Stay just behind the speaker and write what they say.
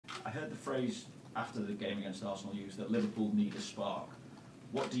I heard the phrase after the game against Arsenal used that Liverpool need a spark.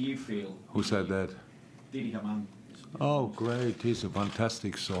 What do you feel? Who said that? Didi Hamann. Oh, great! He's a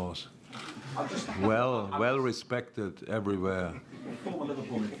fantastic source. Well respected everywhere. Former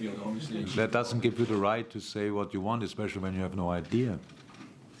Liverpool midfielder, obviously. That doesn't give you the right to say what you want, especially when you have no idea.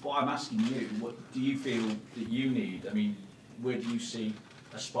 What I'm asking you, what do you feel that you need? I mean, where do you see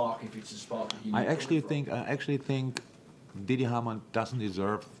a spark if it's a spark that you need? I actually think Didi Hamann doesn't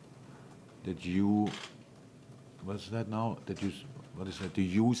deserve that you. What's that now? That you. What is that? To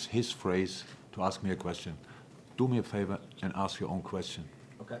use his phrase to ask me a question. Do me a favor and ask your own question.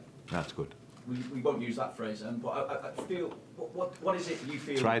 Okay. That's good. We won't use that phrase then, but I feel, what is it you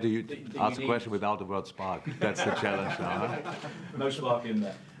feel? Try to that ask you a question without the word spark. That's the challenge now. Huh? No spark in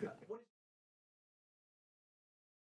there.